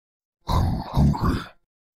I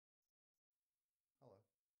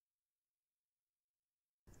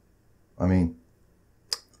mean,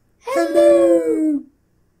 hello.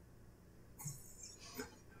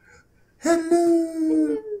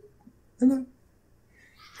 Hello. Hello.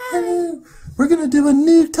 Hello. We're going to do a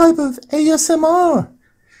new type of ASMR.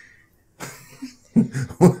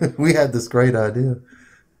 We had this great idea.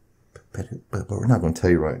 But we're not going to tell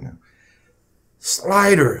you right now.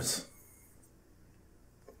 Sliders.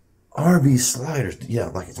 Arby sliders. Yeah,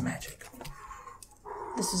 like it's magic.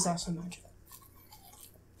 This is also magic.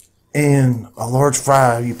 And a large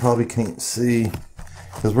fry you probably can't see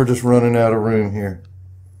because we're just running out of room here.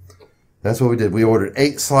 That's what we did. We ordered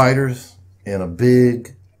 8 sliders and a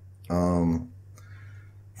big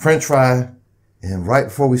French fry. And right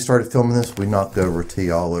before we started filming this, we knocked over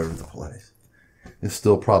tea all over the place. It's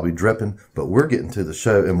still probably dripping, but we're getting to the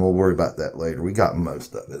show and we'll worry about that later. We got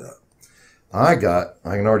most of it up. I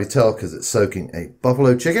can already tell because it's soaking, a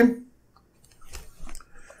buffalo chicken.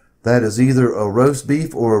 That is either a roast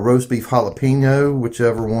beef or a roast beef jalapeno,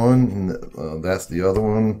 whichever one. And, that's the other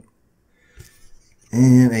one.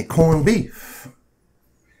 And a corned beef.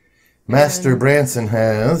 Master Branson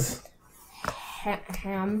has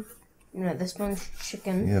ham. No, this one's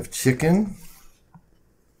chicken. You have chicken,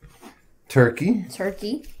 turkey,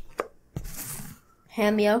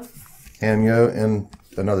 hamio, and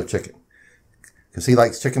another chicken. Because he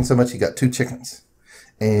likes chicken so much, he got 2 chickens.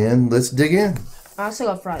 And let's dig in. I also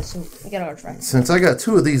got fries, so I got our fries. Since I got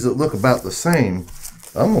 2 of these that look about the same,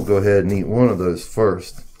 I'm going to go ahead and eat one of those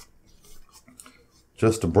first.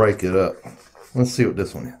 Just to break it up. Let's see what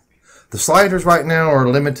this one is. The sliders right now are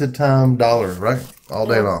limited time $1, right? All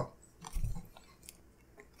day long.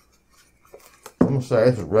 I'm going to say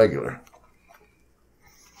this is regular.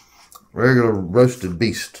 Regular roasted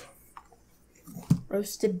beast.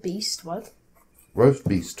 Roasted beast, what? Roast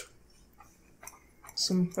beast.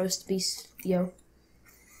 Some roast beast, yo.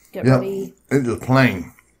 Get Yep. ready. It's just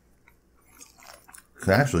plain. You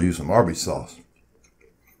can actually use some Arby sauce.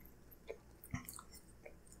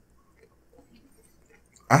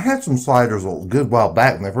 I had some sliders a good while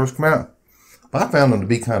back when they first came out, but I found them to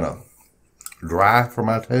be kind of dry for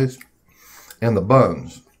my taste. And the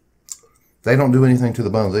buns, they don't do anything to the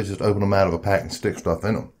buns. They just open them out of a pack and stick stuff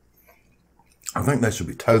in them. I think they should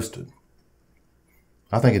be toasted.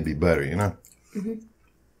 I think it'd be better, you know? Mm-hmm.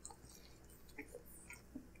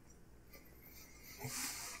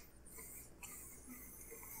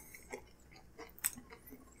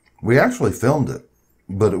 We actually filmed it,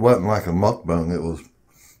 but it wasn't like a mukbang. It was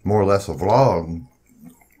more or less a vlog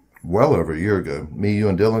well over a year ago. Me, you,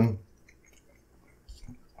 and Dylan.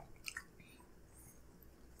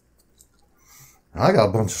 I got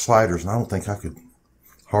a bunch of sliders, and I don't think I could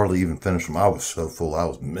hardly even finish them. I was so full. I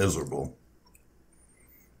was miserable.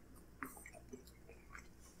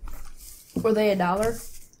 Were they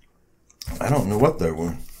 $1? I don't know what they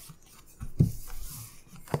were.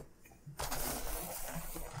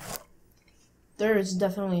 There is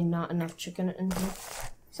definitely not enough chicken in here.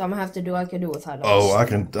 So I'm going to have to do what I could do with $5. Oh, I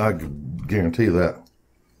can guarantee that.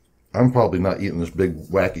 I'm probably not eating this big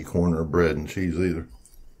wacky corner of bread and cheese either.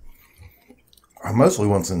 I mostly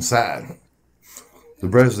want what's inside. The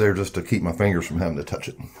bread's there just to keep my fingers from having to touch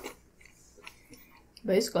it.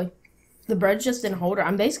 Basically. The bread's just in a holder.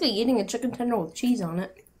 I'm basically eating a chicken tender with cheese on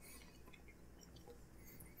it.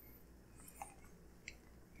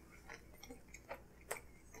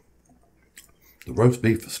 The roast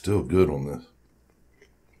beef is still good on this.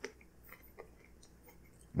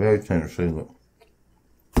 Very tender, see, look.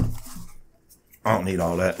 I don't need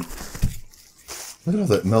all that. Look at all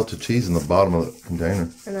that melted cheese in the bottom of the container.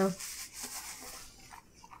 I know.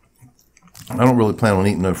 I don't really plan on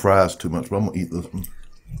eating no fries too much, but I'm going to eat this one.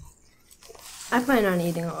 I plan on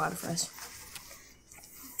eating a lot of fries.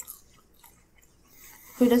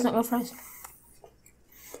 Who doesn't love fries?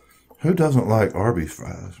 Who doesn't like Arby's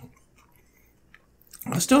fries?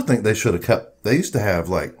 I still think they should have kept... They used to have,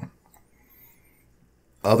 like,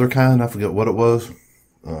 other kind. I forget what it was.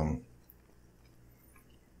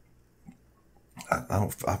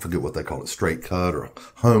 I forget what they called it. Straight cut or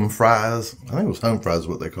home fries. I think it was home fries is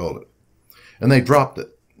what they called it. And they dropped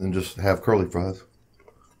it and just have curly fries.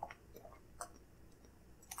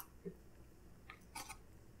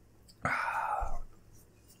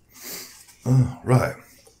 Right.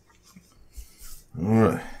 All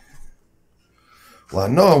right. Well, I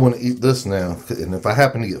know I want to eat this now, and if I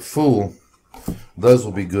happen to get full, those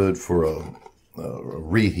will be good for a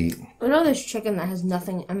reheat. You know this chicken that has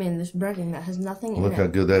nothing, I mean this breading that has nothing in it. Look how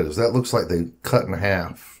good that is. That looks like they cut in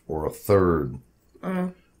half or a third.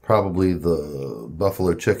 Probably the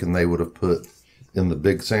buffalo chicken they would have put in the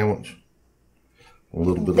big sandwich. A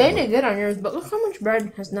little bit. They did good on yours, but look how much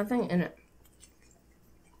bread has nothing in it.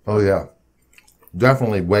 Oh yeah,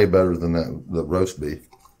 definitely way better than the roast beef.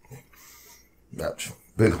 That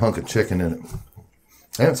big hunk of chicken in it,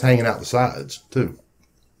 and it's hanging out the sides too.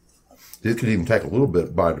 You could even take a little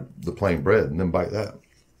bit, bite the plain bread, and then bite that.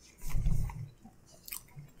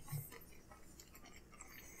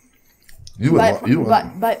 You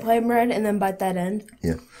wouldn't bite plain bread and then bite that end.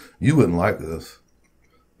 Yeah, you wouldn't like this,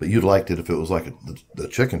 but you'd liked it if it was like the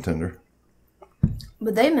chicken tender.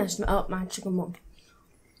 But they messed up my chicken bone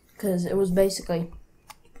because it was basically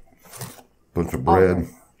bunch of bread.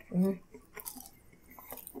 Mm-hmm.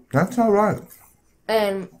 That's all right.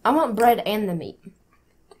 And I want bread and the meat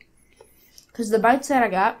because the bites that I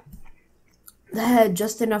got that had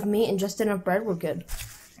just enough meat and just enough bread were good.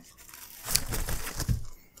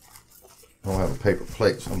 I don't have a paper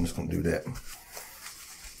plate, so I'm just going to do that.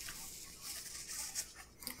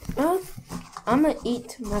 Well, I'm going to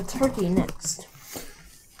eat my turkey next.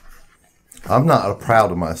 I'm not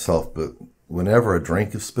proud of myself, but whenever a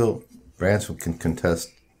drink is spilled, Branson can contest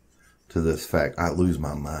to this fact. I lose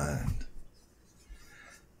my mind.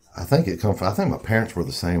 I think my parents were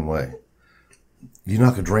the same way. You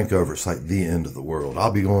knock a drink over, it's like the end of the world.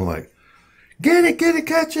 I'll be going like, get it,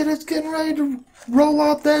 catch it, it's getting ready to roll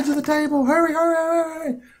off the edge of the table. Hurry, hurry,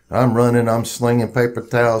 hurry. I'm running, I'm slinging paper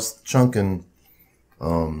towels, chunking,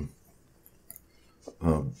 what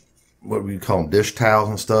do we call them, dish towels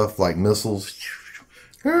and stuff, like missiles.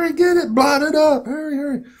 Hurry, get it, blot it up, hurry,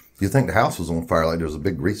 hurry. You think the house was on fire, like there was a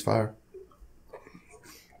big grease fire?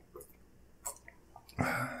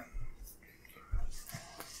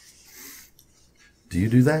 Do you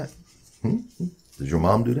do that? Does your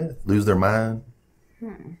mom do that? Lose their mind?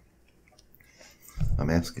 I'm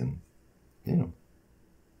asking. Yeah.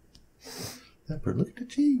 Pepper, look at the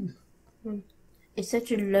cheese. It's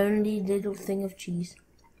such a lonely little thing of cheese.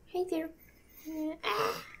 Hey there.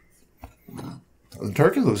 The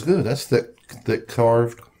turkey looks good. That's thick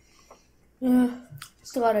carved. Yeah,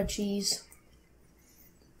 it's a lot of cheese.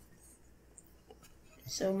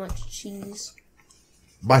 So much cheese.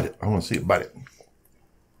 Bite it. I want to see it. Bite it.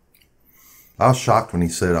 I was shocked when he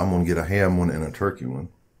said, I'm going to get a ham one and a turkey one.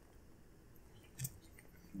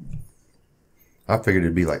 I figured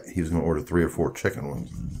it'd be like he was going to order 3 or 4 chicken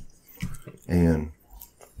ones. And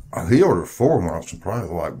he ordered 4 when I was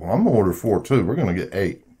surprised. Like, well, I'm going to order 4 too. We're going to get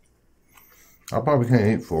 8. I probably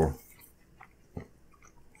can't eat 4.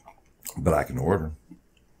 But I can order.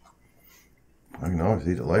 I can always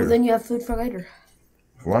eat it later. Well, then you have food for later.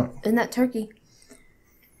 What? And that turkey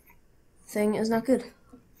thing is not good.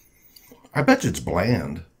 I bet you it's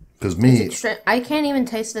bland. Because I can't even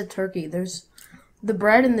taste the turkey. There's the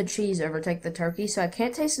bread and the cheese overtake the turkey, so I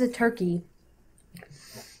can't taste the turkey.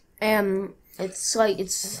 And it's like you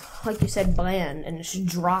said, bland, and it's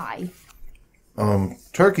dry.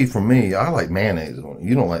 Turkey for me, I like mayonnaise on it.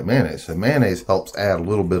 You don't like mayonnaise, so mayonnaise helps add a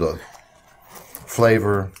little bit of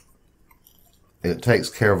flavor. It takes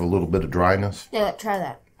care of a little bit of dryness. Yeah, try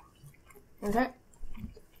that. Okay.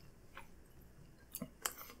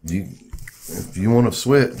 If you want to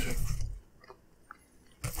switch.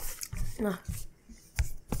 No. I'm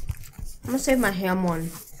going to save my ham one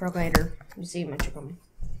for later. You see my chicken.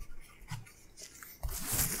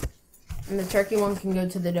 And the turkey one can go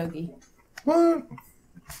to the doggy. What?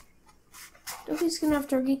 Doggies can have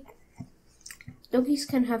turkey. Doggies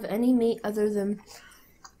can have any meat other than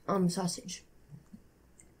sausage.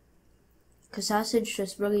 Because sausage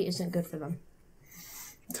just really isn't good for them.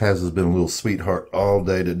 Taz has been a little sweetheart all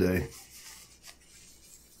day today.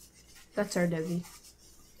 That's our doggy,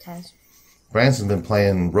 Taz. Branson's been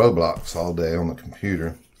playing Roblox all day on the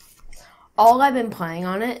computer. All I've been playing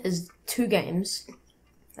on it is 2 games.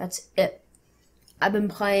 That's it. I've been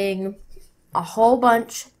playing a whole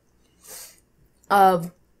bunch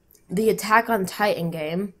of the Attack on Titan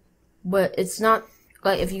game, but it's not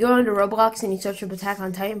like if you go into Roblox and you search up Attack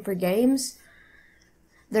on Titan for games,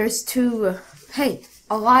 there's 2. Hey,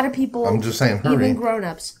 a lot of people, I'm just saying, hurry. Even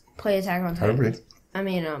grown-ups, play Attack on Titan. Hurry. I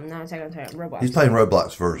mean, not Attack on Titan, Roblox. He's playing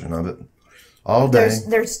Roblox version of it all day.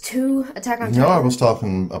 There's 2 Attack on Titan. I was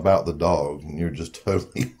talking about the dog, and you're just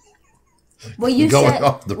totally you going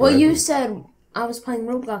off the road. You said I was playing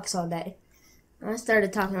Roblox all day. I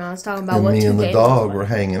started talking. I was talking about and what 2 me games and the dog were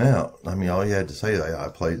hanging out. I mean, all you had to say, I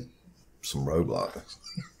played some Roblox.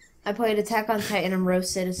 I played Attack on Titan and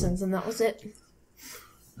Roast Citizens, and that was it.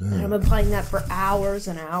 And I've been playing that for hours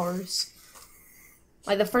and hours.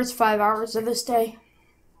 Like the first 5 hours of this day.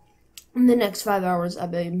 And the next 5 hours, I've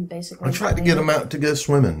been basically. I tried to get him out to go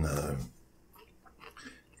swimming.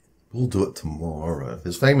 We'll do it tomorrow.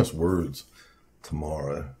 His famous words,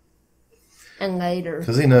 tomorrow. And later.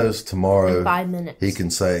 Because he knows tomorrow. In 5 minutes. He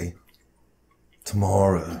can say,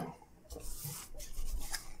 tomorrow.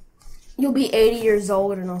 You'll be 80 years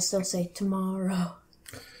old and I'll still say tomorrow.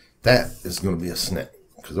 That is going to be a snack.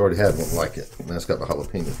 Because I already had one like it. And that's got the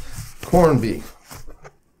jalapeno. Corned beef.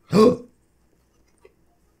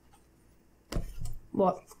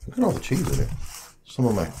 What? Look at all the cheese in there. Some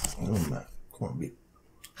of my corned beef.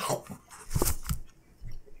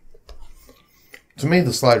 To me,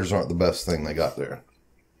 the sliders aren't the best thing they got there.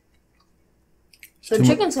 The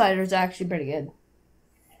chicken sliders are actually pretty good.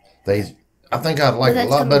 I think I'd like it a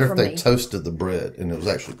lot better if they me. toasted the bread and it was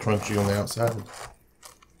actually crunchy on the outside.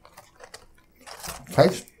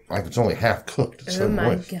 Tastes like it's only half cooked. It's so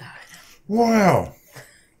moist. God. Wow.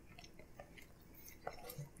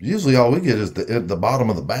 Usually all we get is the bottom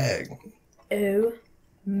of the bag. Oh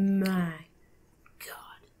my God.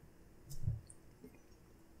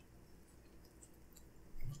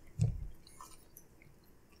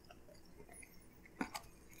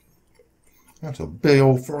 That's a big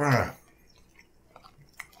old fry.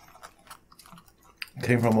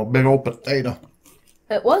 Came from a big old potato.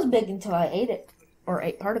 It was big until I ate it. Or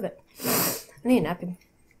ate part of it. I need a napkin.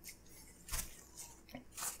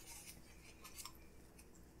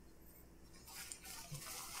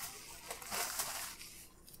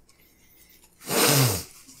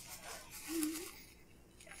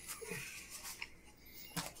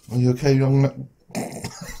 Are you okay, young man?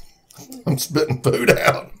 I'm spitting food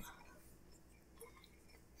out.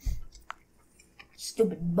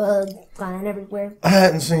 Stupid bug flying everywhere. I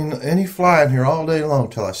hadn't seen any fly in here all day long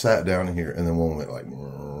until I sat down in here, and then one went like,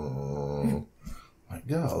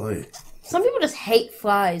 golly. Some people just hate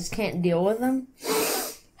flies, can't deal with them.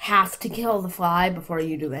 Have to kill the fly before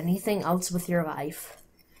you do anything else with your life.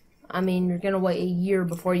 I mean, you're going to wait a year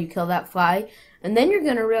before you kill that fly, and then you're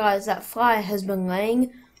going to realize that fly has been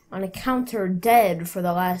laying on a counter dead for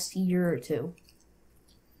the last year or two.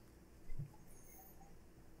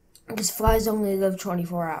 Because flies only live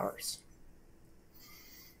 24 hours.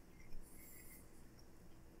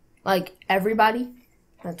 Like, everybody,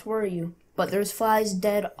 not to worry you, but there's flies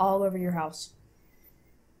dead all over your house.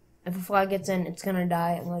 If a fly gets in, it's gonna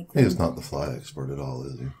die. And like, He's not the fly expert at all,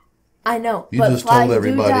 is he? I know. You but just flies told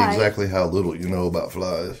everybody do die, exactly how little you know about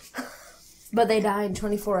flies. But they die in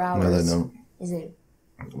 24 hours. No, they don't. Is it?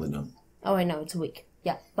 They don't. Oh, I know, it's a week.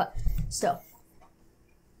 Yeah, but still.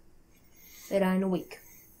 They die in a week.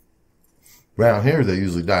 Around here, they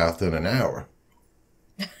usually die within an hour.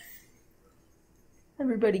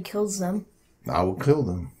 Everybody kills them. I will kill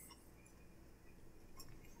them.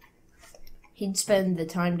 He'd spend the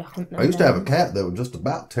time to hunt them I used to down. have a cat that would just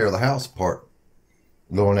about tear the house apart,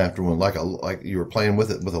 going after one like you were playing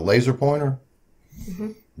with it with a laser pointer.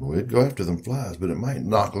 Mm-hmm. Well, it'd go after them flies, but it might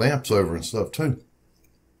knock lamps over and stuff too.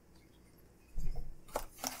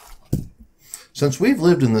 Since we've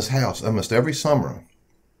lived in this house, almost every summer,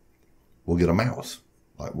 we'll get a mouse,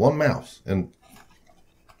 like one mouse, and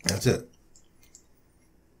that's it.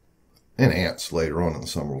 And ants later on in the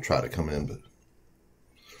summer will try to come in, but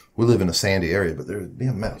we live in a sandy area, but there'd be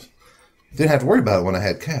a mouse. Didn't have to worry about it when I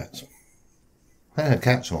had cats. I hadn't had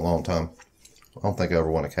cats in a long time. I don't think I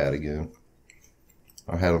ever want a cat again.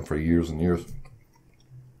 I had them for years and years.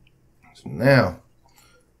 So now,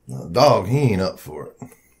 the dog, he ain't up for it.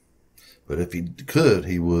 But if he could,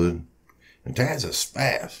 he would. And Tad's is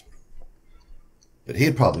fast. But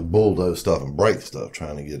he'd probably bulldoze stuff and break stuff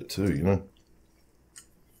trying to get it too, you know?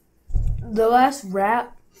 The last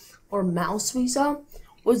rat or mouse we saw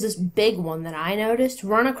was this big one that I noticed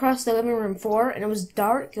run across the living room floor, and it was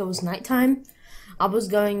dark. It was nighttime. I was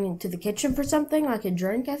going to the kitchen for something, like a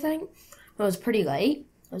drink, I think. It was pretty late.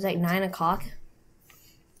 It was like 9 o'clock.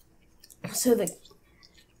 So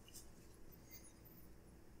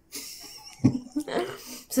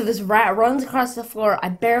this rat runs across the floor. I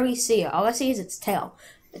barely see it. All I see is its tail.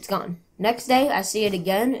 It's gone. Next day, I see it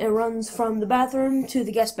again. It runs from the bathroom to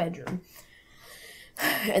the guest bedroom.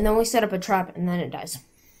 And then we set up a trap, and then it dies.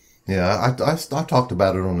 Yeah, I talked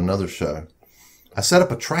about it on another show. I set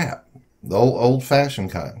up a trap, the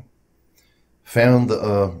old-fashioned kind. Found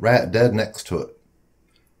the rat dead next to it.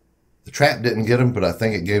 The trap didn't get him, but I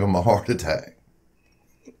think it gave him a heart attack.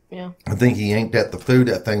 Yeah. I think he aimed at the food.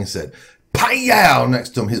 That thing said, "Pow!"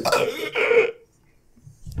 next to him.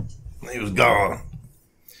 He was gone.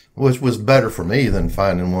 Which was better for me than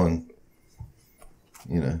finding one,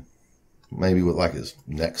 you know, maybe with like his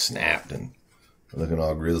neck snapped and looking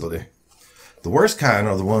all grizzly. The worst kind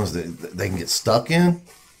are the ones that they can get stuck in.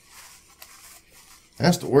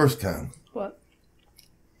 That's the worst kind. What?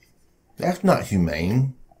 That's not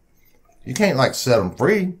humane. You can't like set them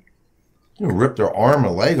free. You know, rip their arm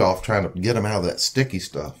and leg off trying to get them out of that sticky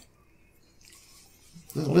stuff.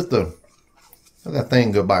 Just let that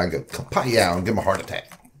thing go by and go kapow and give them a heart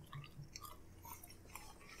attack.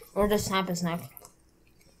 Or just snap his neck.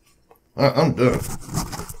 I'm done.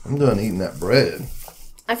 I'm done eating that bread.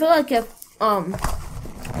 I feel like if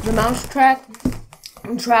the mouse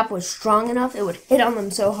trap was strong enough, it would hit on them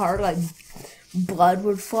so hard, like blood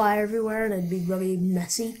would fly everywhere, and it'd be really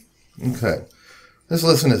messy. Okay. Let's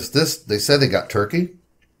listen to this. They said they got turkey,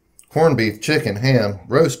 corned beef, chicken, ham,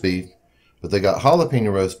 roast beef, but they got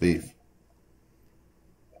jalapeno roast beef,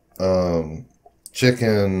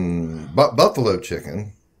 chicken, buffalo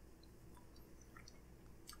chicken,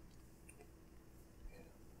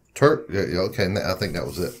 yeah, okay, I think that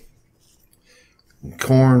was it.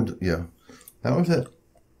 Corned, yeah, that was it.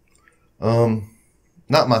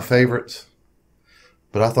 Not my favorites,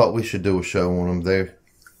 but I thought we should do a show on them.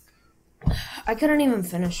 I couldn't even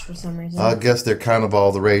finish for some reason. I guess they're kind of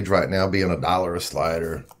all the rage right now, being $1 a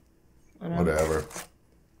slider, whatever.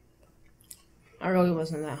 I really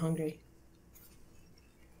wasn't that hungry.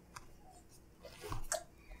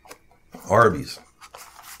 Arby's.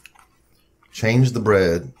 Change the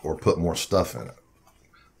bread or put more stuff in it.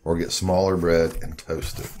 Or get smaller bread and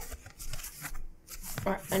toast it.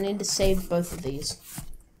 Alright, I need to save both of these.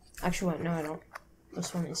 Actually, wait, no, I don't.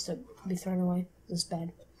 This one needs to be thrown away. This is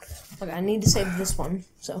bad. Okay, I need to save this one,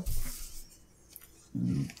 so.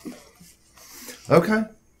 Okay.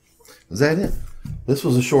 Is that it? This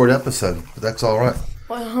was a short episode, but that's all right.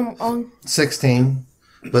 Well, 16.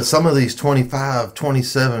 But some of these 25,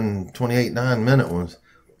 27, 28, 9-minute ones,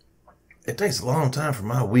 it takes a long time for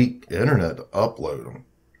my weak internet to upload them.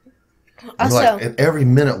 And every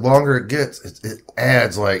minute longer it gets, it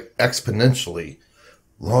adds like exponentially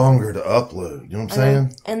longer to upload. You know what I'm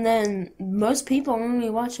saying? And then most people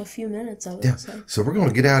only watch a few minutes of it. Yeah. So we're going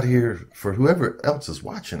to get out of here for whoever else is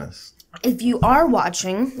watching us. If you are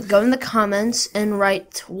watching, go in the comments and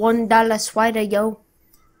write $1 slider, yo.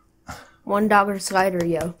 $1 slider,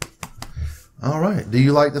 yo. All right. Do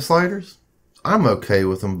you like the sliders? I'm okay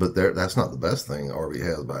with them, but that's not the best thing Arby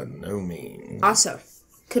has by no means. Also,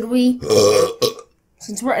 could we,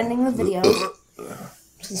 since we're ending the video,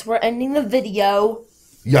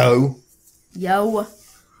 Yo.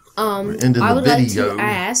 I would like to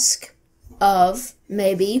ask of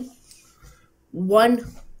maybe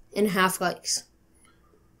 1.5 likes.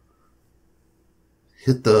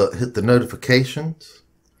 Hit the notifications.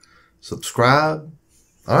 Subscribe.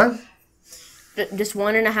 All right? Just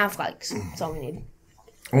 1.5 likes. That's all we need.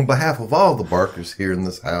 On behalf of all the barkers here in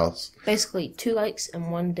this house. Basically, 2 likes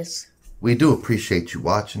and 1 We do appreciate you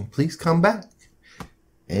watching. Please come back.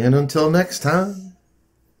 And until next time.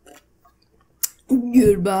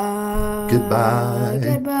 Goodbye. Goodbye.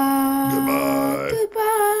 Goodbye.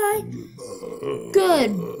 Goodbye.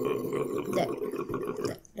 Good.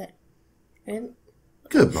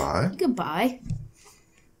 Goodbye. Goodbye.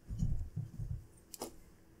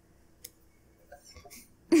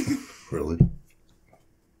 Really?